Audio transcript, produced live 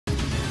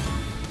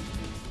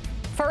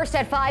First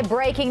at 5,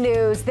 breaking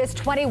news. This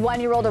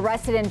 21-year-old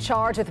arrested and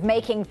charged with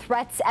making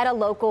threats at a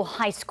local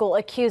high school,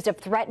 accused of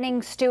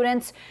threatening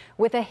students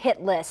with a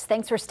hit list.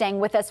 Thanks for staying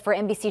with us for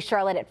NBC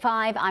Charlotte at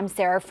 5. I'm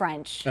Sarah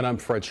French. And I'm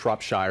Fred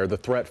Shropshire. The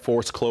threat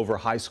forced Clover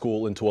High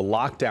School into a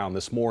lockdown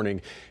this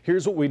morning.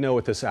 Here's what we know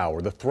at this hour.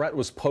 The threat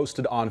was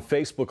posted on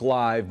Facebook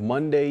Live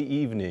Monday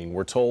evening.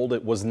 We're told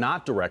it was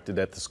not directed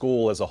at the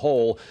school as a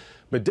whole,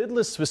 but did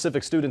list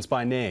specific students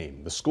by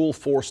name. The school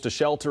forced a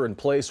shelter in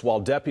place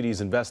while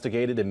deputies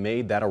investigated and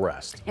made that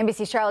arrest.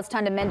 NBC Charlotte's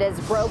Tanya Mendez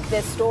broke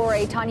this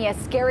story. Tanya,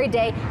 a scary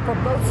day for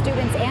both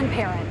students and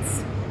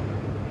parents.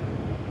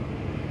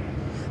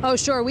 Oh,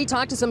 sure. We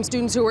talked to some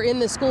students who were in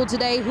the school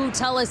today who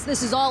tell us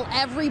this is all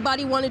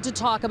everybody wanted to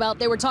talk about.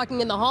 They were talking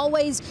in the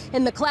hallways,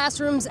 in the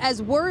classrooms,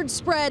 as word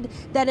spread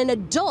that an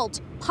adult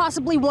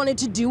possibly wanted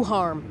to do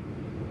harm.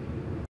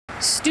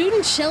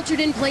 Students sheltered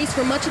in place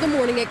for much of the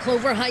morning at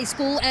Clover High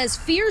School as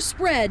fear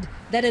spread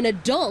that an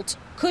adult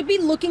could be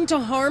looking to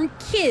harm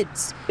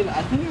kids.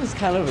 I think it was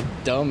kind of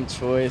a dumb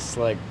choice.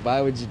 Like, why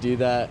would you do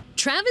that?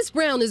 Travis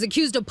Brown is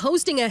accused of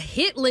posting a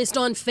hit list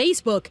on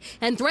Facebook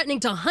and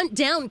threatening to hunt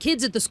down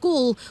kids at the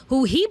school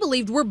who he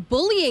believed were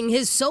bullying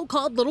his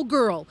so-called little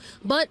girl.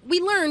 But we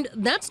learned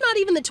that's not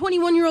even the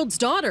 21-year-old's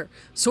daughter.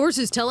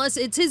 Sources tell us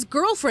it's his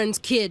girlfriend's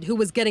kid who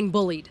was getting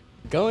bullied.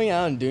 Going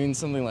out and doing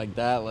something like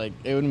that, like,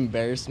 it would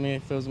embarrass me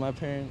if it was my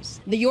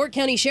parents. The York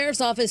County Sheriff's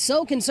Office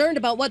so concerned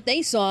about what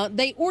they saw,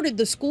 they ordered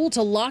the school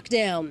to lock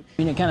down.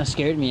 I mean, it kind of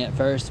scared me at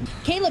first.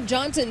 Caleb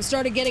Johnson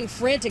started getting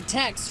frantic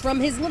texts from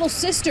his little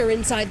sister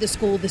inside the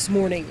school this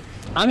morning.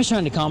 I'm just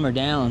trying to calm her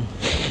down,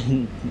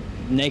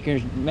 make her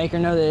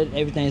know that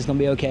everything's going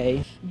to be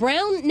okay.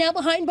 Brown now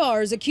behind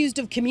bars, accused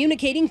of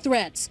communicating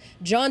threats.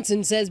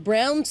 Johnson says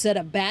Brown set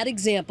a bad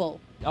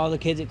example. All the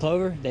kids at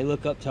Clover, they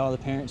look up to all the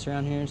parents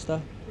around here and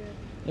stuff.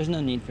 There's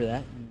no need for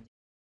that.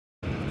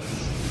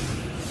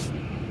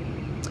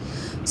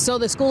 So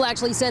the school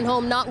actually sent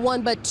home not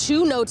one but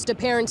 2 notes to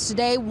parents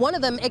today, one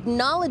of them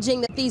acknowledging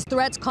that these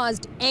threats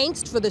caused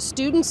angst for the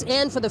students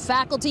and for the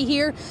faculty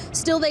here.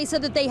 Still, they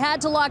said that they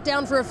had to lock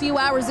down for a few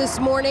hours this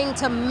morning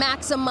to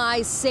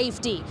maximize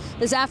safety.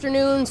 This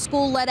afternoon,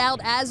 school let out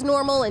as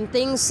normal and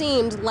things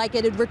seemed like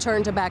it had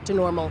returned to back to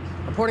normal.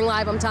 Reporting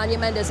live, I'm Tanya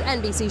Mendez,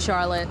 NBC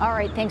Charlotte. All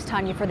right, thanks,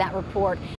 Tanya, for that report.